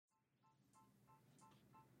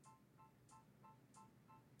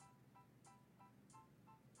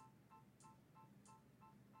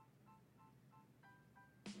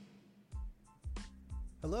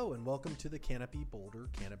Hello and welcome to the Canopy Boulder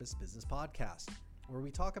Cannabis Business Podcast, where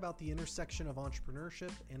we talk about the intersection of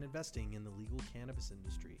entrepreneurship and investing in the legal cannabis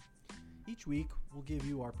industry. Each week, we'll give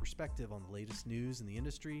you our perspective on the latest news in the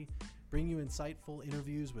industry, bring you insightful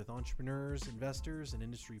interviews with entrepreneurs, investors, and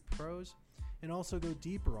industry pros, and also go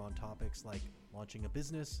deeper on topics like launching a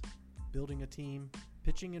business, building a team,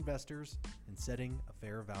 pitching investors, and setting a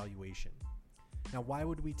fair valuation. Now, why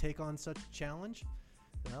would we take on such a challenge?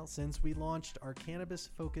 Well, since we launched our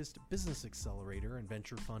cannabis-focused business accelerator and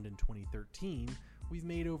venture fund in 2013, we've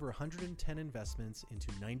made over 110 investments into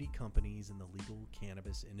 90 companies in the legal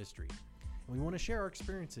cannabis industry. And we want to share our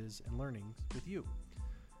experiences and learnings with you.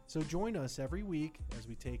 So join us every week as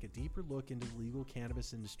we take a deeper look into the legal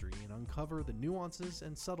cannabis industry and uncover the nuances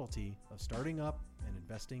and subtlety of starting up and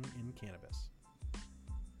investing in cannabis.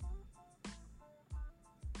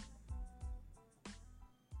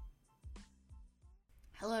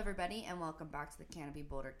 Hello, everybody, and welcome back to the Canopy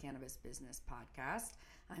Boulder Cannabis Business Podcast.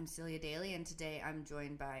 I'm Celia Daly, and today I'm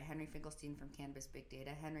joined by Henry Finkelstein from Cannabis Big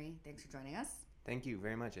Data. Henry, thanks for joining us. Thank you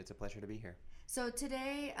very much. It's a pleasure to be here. So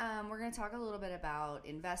today we're going to talk a little bit about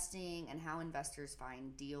investing and how investors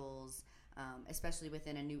find deals, especially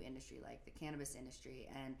within a new industry like the cannabis industry.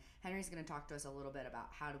 And Henry's going to talk to us a little bit about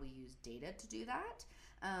how do we use data to do that.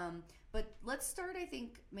 But let's start, I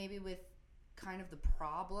think, maybe with kind of the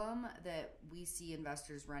problem that we see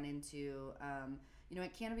investors run into.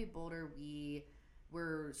 At Canopy Boulder,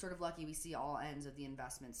 we're sort of lucky we see all ends of the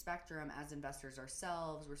investment spectrum. As investors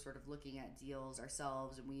ourselves, we're sort of looking at deals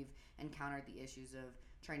ourselves, and we've encountered the issues of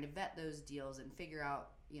trying to vet those deals and figure out,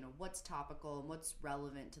 what's topical and what's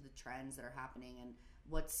relevant to the trends that are happening and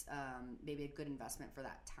what's maybe a good investment for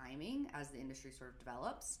that timing as the industry sort of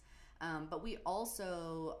develops. But we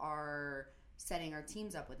also are setting our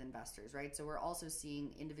teams up with investors, right? So we're also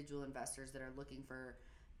seeing individual investors that are looking for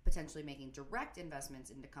potentially making direct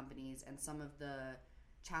investments into companies and some of the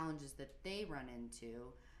challenges that they run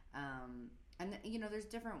into. There's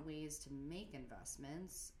different ways to make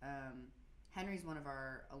investments. Henry's one of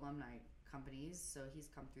our alumni companies, so he's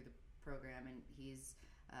come through the program and he's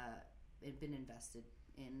been invested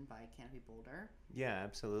in by Canopy Boulder. Yeah,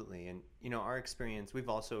 absolutely. And, our experience, we've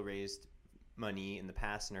also raised money in the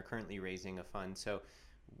past and are currently raising a fund. So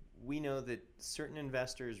we know that certain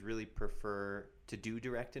investors really prefer to do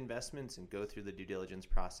direct investments and go through the due diligence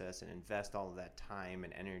process and invest all of that time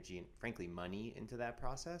and energy and frankly money into that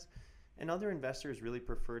process. And other investors really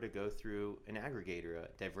prefer to go through an aggregator,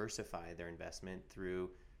 diversify their investment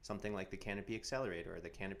through something like the Canopy Accelerator or the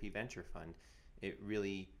Canopy Venture Fund. It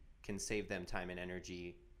really can save them time and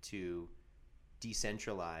energy to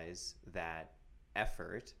decentralize that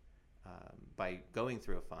effort by going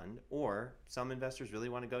through a fund, or some investors really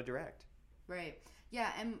want to go direct. Right.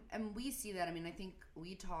 Yeah, and we see that. I think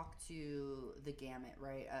we talk to the gamut,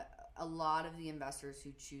 right? A lot of the investors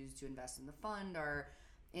who choose to invest in the fund are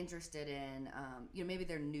interested in, maybe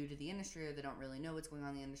they're new to the industry or they don't really know what's going on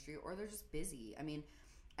in the industry, or they're just busy.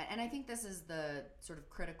 And I think this is the sort of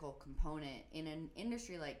critical component in an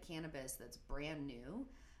industry like cannabis that's brand new.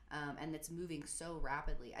 And that's moving so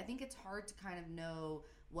rapidly. I think it's hard to kind of know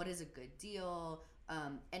what is a good deal,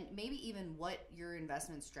 and maybe even what your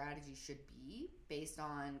investment strategy should be based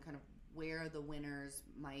on kind of where the winners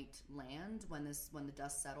might land when the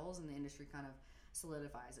dust settles and the industry kind of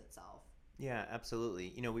solidifies itself. Yeah,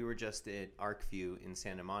 absolutely. We were just at ArcView in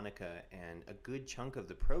Santa Monica, and a good chunk of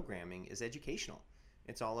the programming is educational.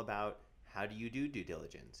 It's all about how do you do due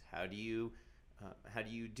diligence? How do you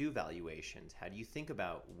do valuations? How do you think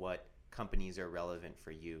about what companies are relevant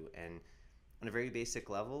for you? And on a very basic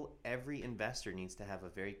level, every investor needs to have a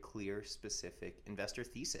very clear, specific investor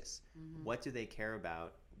thesis. Mm-hmm. What do they care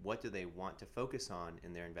about? What do they want to focus on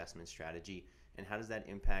in their investment strategy? And how does that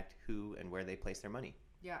impact who and where they place their money?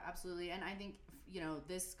 Yeah, absolutely. And I think,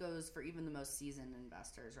 this goes for even the most seasoned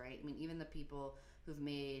investors, right? even the people who've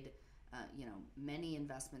made many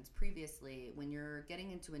investments previously, when you're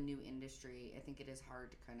getting into a new industry, I think it is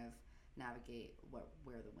hard to kind of navigate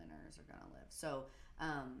where the winners are going to live. So,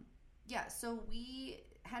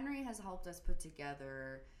 Henry has helped us put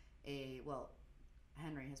together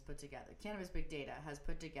Cannabis Big Data has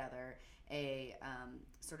put together a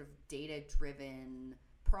sort of data-driven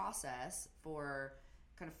process for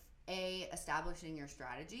kind of establishing your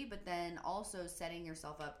strategy, but then also setting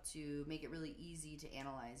yourself up to make it really easy to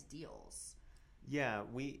analyze deals. Yeah,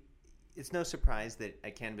 it's no surprise that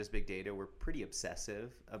at Cannabis Big Data, we're pretty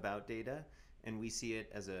obsessive about data, and we see it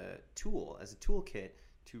as a toolkit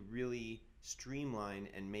to really streamline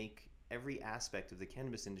and make every aspect of the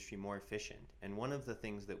cannabis industry more efficient. And one of the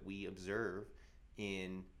things that we observe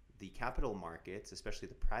in the capital markets, especially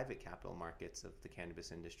the private capital markets of the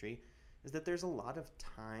cannabis industry, is that there's a lot of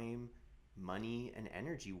time, money, and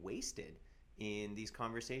energy wasted in these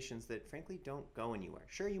conversations that frankly don't go anywhere.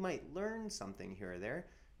 Sure, you might learn something here or there,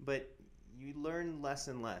 but you learn less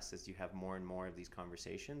and less as you have more and more of these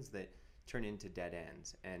conversations that turn into dead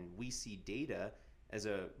ends. And we see data as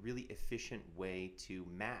a really efficient way to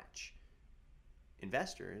match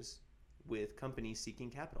investors with companies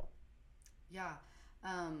seeking capital. Yeah.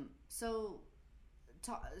 So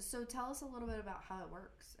tell us a little bit about how it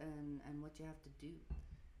works and what you have to do.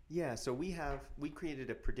 Yeah, so we created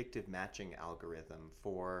a predictive matching algorithm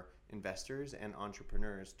for investors and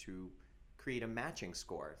entrepreneurs to create a matching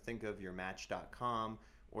score. Think of your Match.com,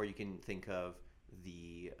 or you can think of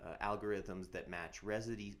the algorithms that match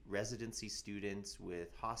residency students with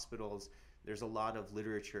hospitals. There's a lot of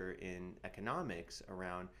literature in economics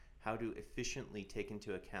around how to efficiently take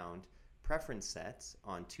into account preference sets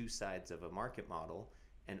on two sides of a market model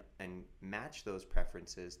and match those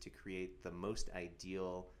preferences to create the most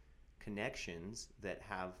ideal connections that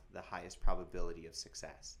have the highest probability of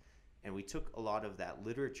success. And we took a lot of that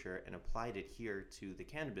literature and applied it here to the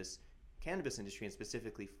cannabis industry, and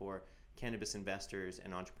specifically for cannabis investors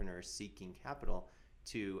and entrepreneurs seeking capital,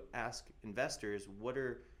 to ask investors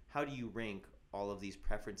how do you rank all of these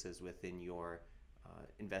preferences within your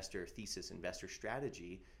investor thesis, investor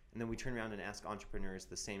strategy. And then we turn around and ask entrepreneurs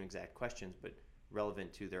the same exact questions, but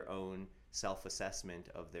relevant to their own self-assessment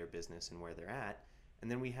of their business and where they're at. And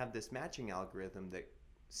then we have this matching algorithm that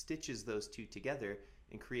stitches those two together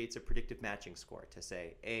and creates a predictive matching score to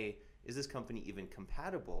say, A, is this company even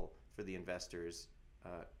compatible for the investor's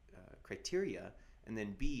criteria? And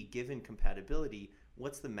then B, given compatibility,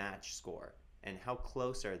 what's the match score? And how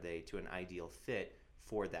close are they to an ideal fit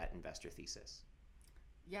for that investor thesis?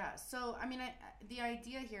 Yeah, so I mean, the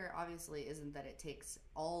idea here obviously isn't that it takes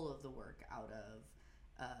all of the work out of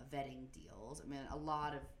vetting deals. I mean, a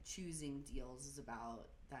lot of choosing deals is about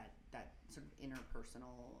that sort of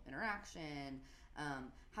interpersonal interaction.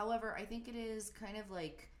 However, I think it is kind of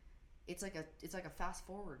like it's like a fast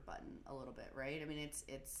forward button a little bit, right? I mean,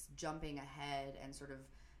 it's jumping ahead and sort of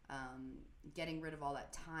getting rid of all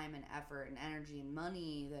that time and effort and energy and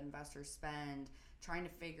money that investors spend trying to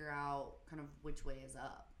figure out kind of which way is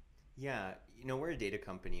up. Yeah, we're a data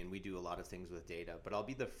company and we do a lot of things with data, but I'll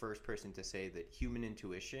be the first person to say that human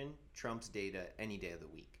intuition trumps data any day of the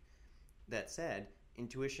week. That said,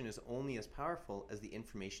 intuition is only as powerful as the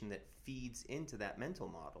information that feeds into that mental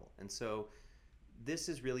model. And so this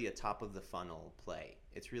is really a top of the funnel play.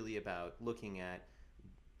 It's really about looking at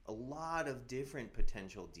a lot of different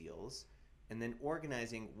potential deals and then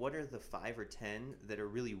organizing what are the 5 or 10 that are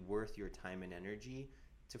really worth your time and energy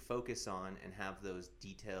to focus on and have those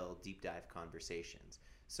detailed, deep dive conversations.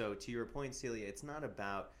 So to your point, Celia, it's not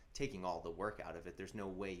about taking all the work out of it. There's no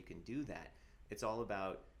way you can do that. It's all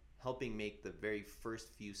about helping make the very first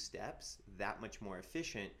few steps that much more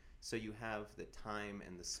efficient so you have the time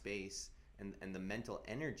and the space and the mental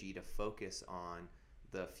energy to focus on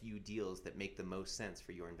the few deals that make the most sense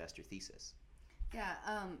for your investor thesis.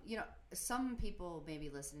 Yeah, some people maybe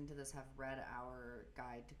listening to this have read our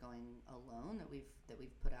guide to going alone that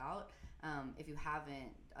we've put out. If you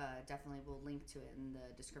haven't, definitely we'll link to it in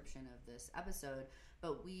the description of this episode.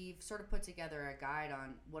 But we've sort of put together a guide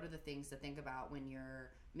on what are the things to think about when you're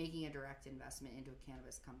making a direct investment into a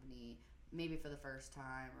cannabis company, maybe for the first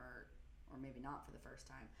time or maybe not for the first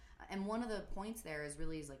time. And one of the points there is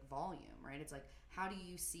like volume, right? It's like, how do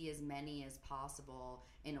you see as many as possible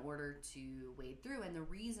in order to wade through? And the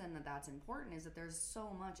reason that that's important is that there's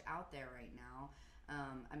so much out there right now.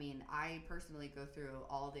 I mean, I personally go through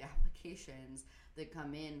all the applications that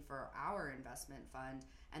come in for our investment fund,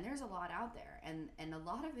 and there's a lot out there. And a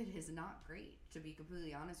lot of it is not great, to be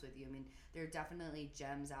completely honest with you. I mean, there are definitely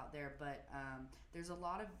gems out there, but there's a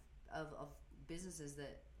lot of businesses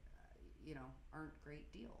that aren't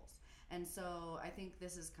great deals. And so I think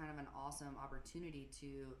this is kind of an awesome opportunity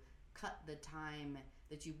to cut the time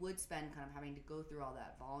that you would spend kind of having to go through all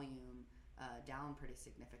that volume down pretty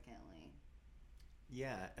significantly.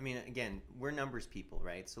 Yeah, I mean, again, we're numbers people,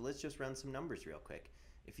 right? So let's just run some numbers real quick.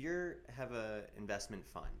 If you have an investment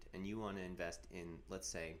fund and you want to invest in, let's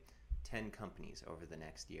say, 10 companies over the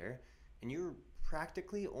next year, and you're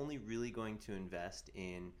practically only really going to invest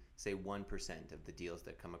in, say, 1% of the deals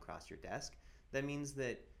that come across your desk, that means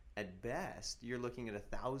that at best, you're looking at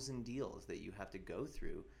 1,000 deals that you have to go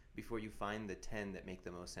through before you find the 10 that make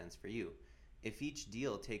the most sense for you. If each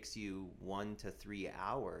deal takes you 1 to 3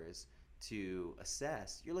 hours to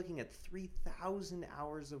assess, you're looking at 3,000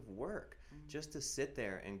 hours of work just to sit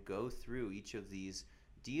there and go through each of these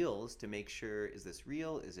deals to make sure, is this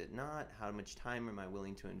real? Is it not? How much time am I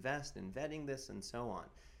willing to invest in vetting this, and so on?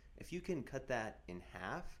 If you can cut that in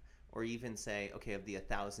half, or even say, okay, of the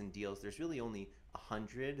 1,000 deals, there's really only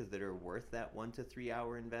 100 that are worth that 1 to 3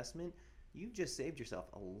 hour investment, you've just saved yourself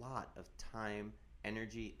a lot of time,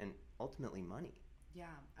 energy, and ultimately money. Yeah,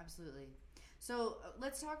 absolutely. So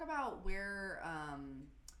let's talk about where,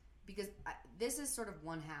 because this is sort of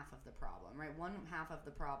one half of the problem, right? One half of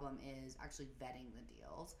the problem is actually vetting the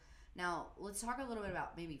deals. Now, let's talk a little bit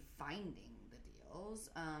about maybe finding the deals,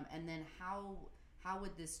 and then how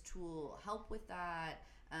would this tool help with that?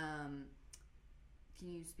 Can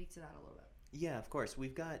you speak to that a little bit? Yeah, of course.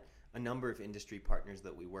 We've got a number of industry partners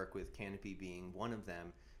that we work with, Canopy being one of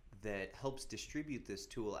them, that helps distribute this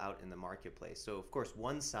tool out in the marketplace. So, of course,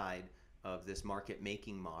 one side of this market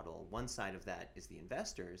making model, one side of that is the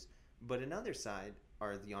investors, but another side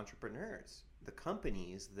are the entrepreneurs, the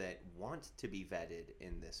companies that want to be vetted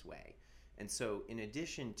in this way. And so, in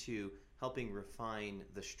addition to helping refine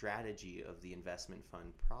the strategy of the investment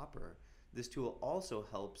fund proper, this tool also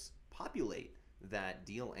helps populate that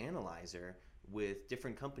deal analyzer with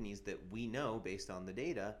different companies that we know, based on the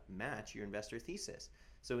data, match your investor thesis.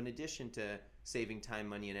 So in addition to saving time,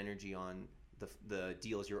 money, and energy on the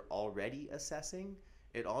deals you're already assessing,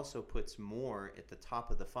 it also puts more at the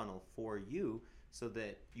top of the funnel for you so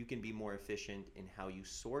that you can be more efficient in how you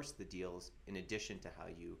source the deals in addition to how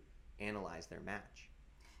you analyze their match.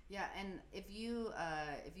 Yeah, and if you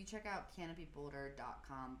check out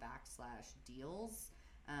canopyboulder.com/deals,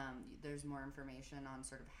 there's more information on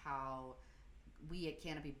sort of how we at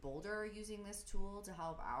Canopy Boulder are using this tool to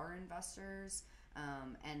help our investors,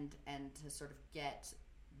 and to sort of get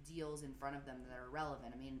deals in front of them that are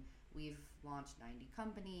relevant. I mean, we've launched 90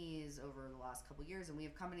 companies over the last couple of years, and we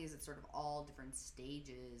have companies at sort of all different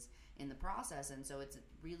stages in the process, and so it's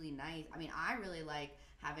really nice. I mean, I really like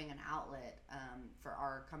having an outlet for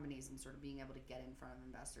our companies and sort of being able to get in front of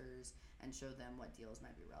investors and show them what deals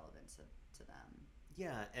might be relevant to them.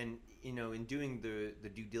 Yeah, and in doing the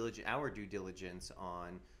due diligence, our due diligence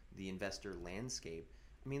on the investor landscape,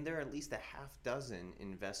 I mean, there are at least a half dozen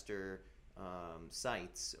investor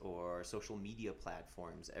sites or social media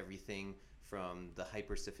platforms, everything from the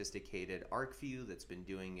hyper sophisticated ArcView that's been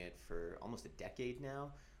doing it for almost a decade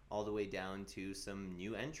now, all the way down to some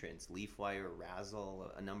new entrants, LeafWire,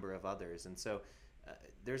 Razzle, a number of others. And so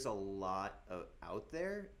there's a lot out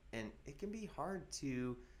there, and it can be hard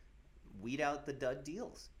to weed out the dud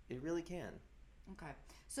deals. It really can. Okay.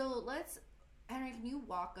 So Henry, can you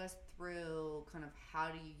walk us through kind of how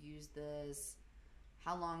do you use this?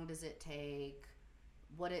 How long does it take?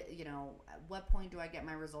 At what point do I get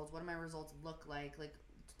my results? What do my results look like? Like,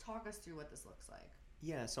 talk us through what this looks like.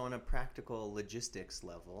 Yeah, so on a practical logistics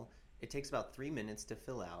level, it takes about 3 minutes to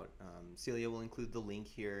fill out. Celia will include the link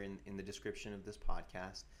here in the description of this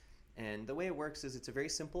podcast. And the way it works is it's a very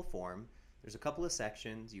simple form. There's a couple of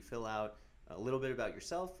sections. You fill out a little bit about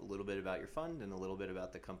yourself, a little bit about your fund, and a little bit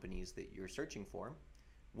about the companies that you're searching for.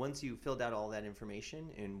 Once you've filled out all that information,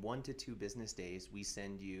 in 1 to 2 business days, we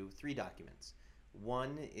send you 3 documents.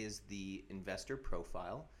 One is the investor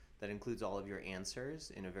profile that includes all of your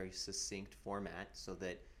answers in a very succinct format so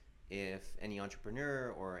that if any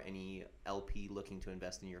entrepreneur or any LP looking to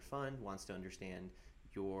invest in your fund wants to understand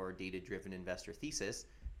your data-driven investor thesis,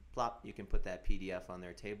 plop, you can put that PDF on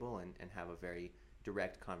their table and have a very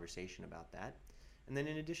direct conversation about that. And then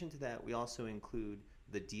in addition to that, we also include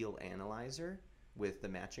the deal analyzer with the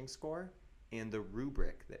matching score and the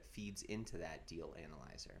rubric that feeds into that deal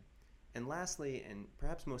analyzer. And lastly, and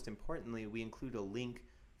perhaps most importantly, we include a link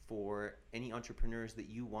for any entrepreneurs that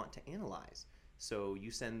you want to analyze. So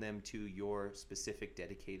you send them to your specific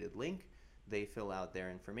dedicated link, they fill out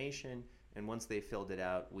their information, and once they filled it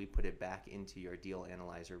out, we put it back into your deal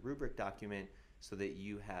analyzer rubric document so that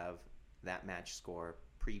you have that match score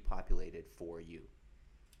pre-populated for you.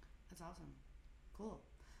 That's awesome. Cool.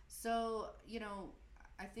 So,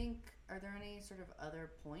 I think, are there any sort of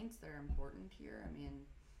other points that are important here? I mean...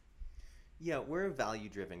 Yeah, we're a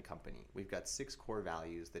value-driven company. We've got 6 core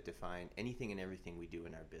values that define anything and everything we do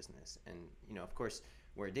in our business. And, of course,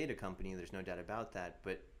 we're a data company. There's no doubt about that.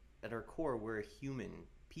 But at our core, we're a human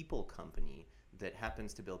people company that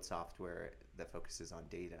happens to build software that focuses on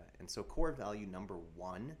data. And so core value number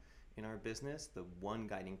 1 in our business, the one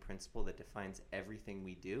guiding principle that defines everything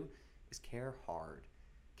we do, is care hard.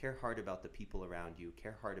 Care hard about the people around you.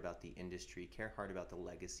 Care hard about the industry. Care hard about the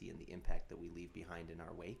legacy and the impact that we leave behind in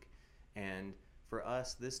our wake. And for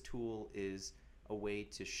us, this tool is a way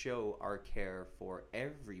to show our care for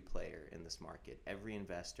every player in this market, every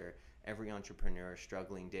investor, every entrepreneur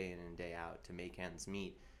struggling day in and day out to make ends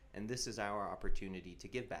meet. And this is our opportunity to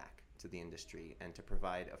give back to the industry and to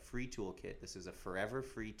provide a free toolkit. This is a forever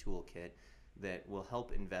free toolkit that will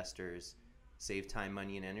help investors save time,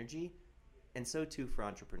 money, and energy, and so too for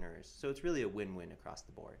entrepreneurs. So it's really a win-win across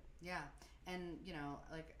the board. Yeah. And, you know,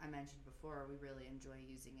 like I mentioned before, we really enjoy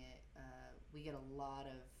using it. We get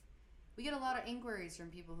a lot of inquiries from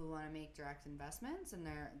people who want to make direct investments, and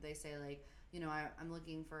they say, like, you know, I'm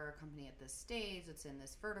looking for a company at this stage that's in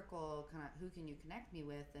this vertical, kind of, who can you connect me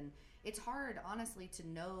with? And it's hard, honestly, to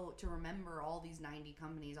remember all these 90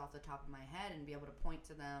 companies off the top of my head and be able to point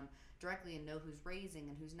to them directly and know who's raising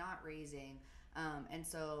and who's not raising. And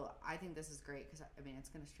so I think this is great because, I mean, it's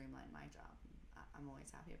going to streamline my job. I'm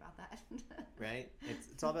always happy about that. Right?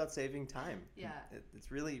 It's all about saving time. Yeah.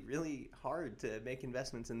 It's really, really hard to make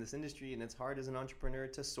investments in this industry, and it's hard as an entrepreneur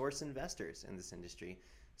to source investors in this industry.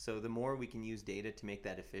 So the more we can use data to make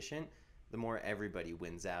that efficient, the more everybody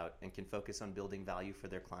wins out and can focus on building value for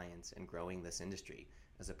their clients and growing this industry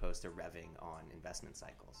as opposed to revving on investment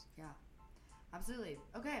cycles. Yeah, absolutely.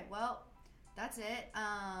 Okay, well, that's it.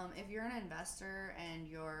 If you're an investor and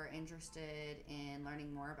you're interested in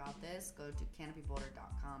learning more about this, go to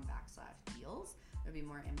canopyboulder.com/deals. There'll be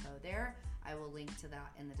more info there. I will link to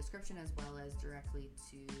that in the description as well as directly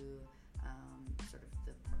to sort of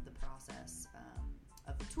the process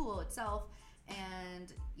of the tool itself.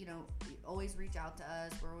 And, you know, always reach out to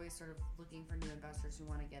us. We're always sort of looking for new investors who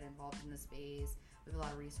want to get involved in the space. We have a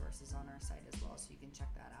lot of resources on our site as well, so you can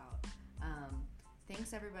check that out.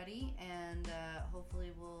 Thanks, everybody, and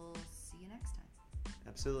hopefully we'll see you next time.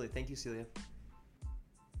 Absolutely. Thank you, Celia.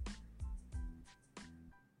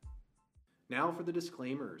 Now for the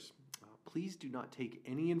disclaimers. Please do not take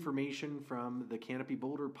any information from the Canopy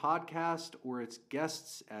Boulder podcast or its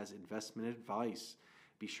guests as investment advice.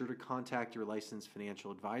 Be sure to contact your licensed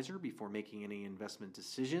financial advisor before making any investment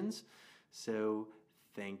decisions. So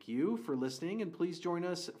thank you for listening, and please join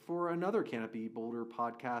us for another Canopy Boulder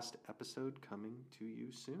podcast episode coming to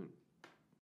you soon.